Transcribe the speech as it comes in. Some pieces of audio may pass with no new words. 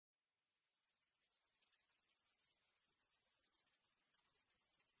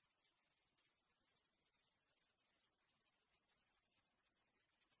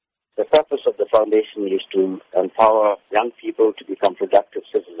The purpose of the foundation is to empower young people to become productive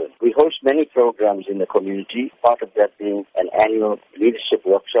citizens. We host many programs in the community, part of that being an annual leadership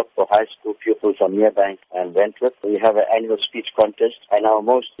workshop for high school pupils from Merebank and Wentworth. We have an annual speech contest, and our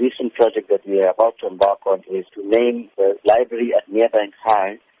most recent project that we are about to embark on is to name the library at Merebank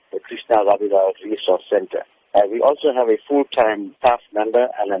High the Krishna Rabilal Resource Center. We also have a full-time staff member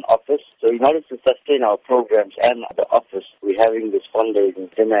and an office. So in order to sustain our programs and the office, we're having this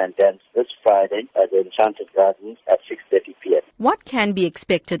fundraising dinner and dance this Friday at the Enchanted Gardens at 6:30 p.m. What can be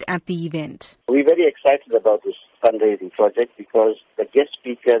expected at the event? We're very excited about this fundraising project because the guest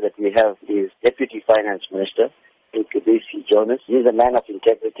speaker that we have is Deputy Finance Minister, SABC Jonas. He is a man of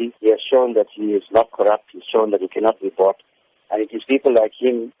integrity. He has shown that he is not corrupt. He's shown that he cannot be bought. And it is people like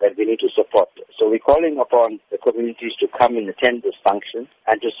him that we need to support. So we're calling upon the communities to come and attend this function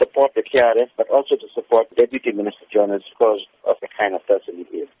and to support the KRF, but also to support Deputy Minister Jonas because of the kind of person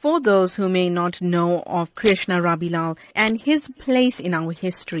he is. For those who may not know of Krishna Rabilal and his place in our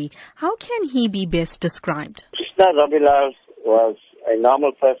history, how can he be best described? Krishna Rabilal was a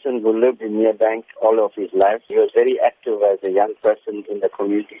normal person who lived in Merebank all of his life. He was very active as a young person in the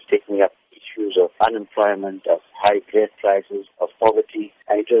community, taking up issues of unemployment, of high grain prices, of poverty.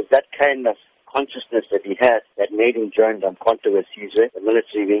 And it was that kind of consciousness that he had that made him join the Controversies, the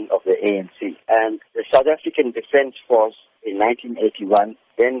military wing of the ANC. And the South African Defence Force in 1981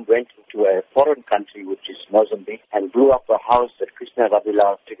 then went into a foreign country, which is Mozambique, and blew up a house that Krishna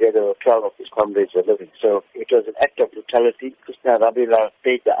Rabilal, together with 12 of his comrades, were living. So it was an act of brutality. Krishna Rabilal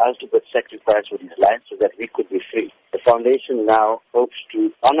paid the ultimate sacrifice with his life so that we could be free. The foundation now hopes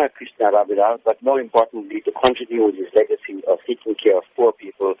to honor Krishna Rabilal, but more importantly, to continue with his legacy of taking care of poor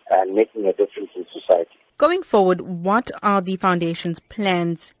people and making a difference in society. Going forward, what are the foundation's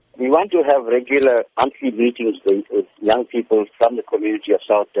plans? We want to have regular monthly meetings with young people from the community of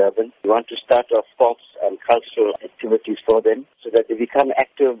South Durban. We want to start off sports and cultural activities for them so that they become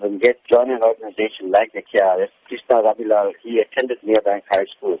active and join an organization like the KRF. Krishna Rabilal, he attended Merebank High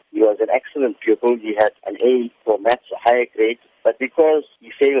School. He was an excellent pupil. He had an A for maths, a higher grade. But because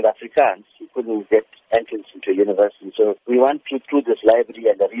he failed Afrikaans, he couldn't get entrance into university. So we want to, through this library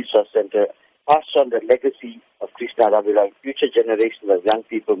and the resource center, pass on the legacy of Krishna Rabilal. Future generations of young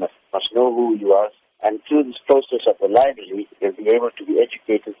people must know who he was. And through this process of the library, they'll be able to be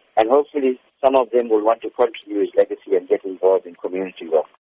educated. And hopefully some of them will want to continue his legacy and get involved in community work.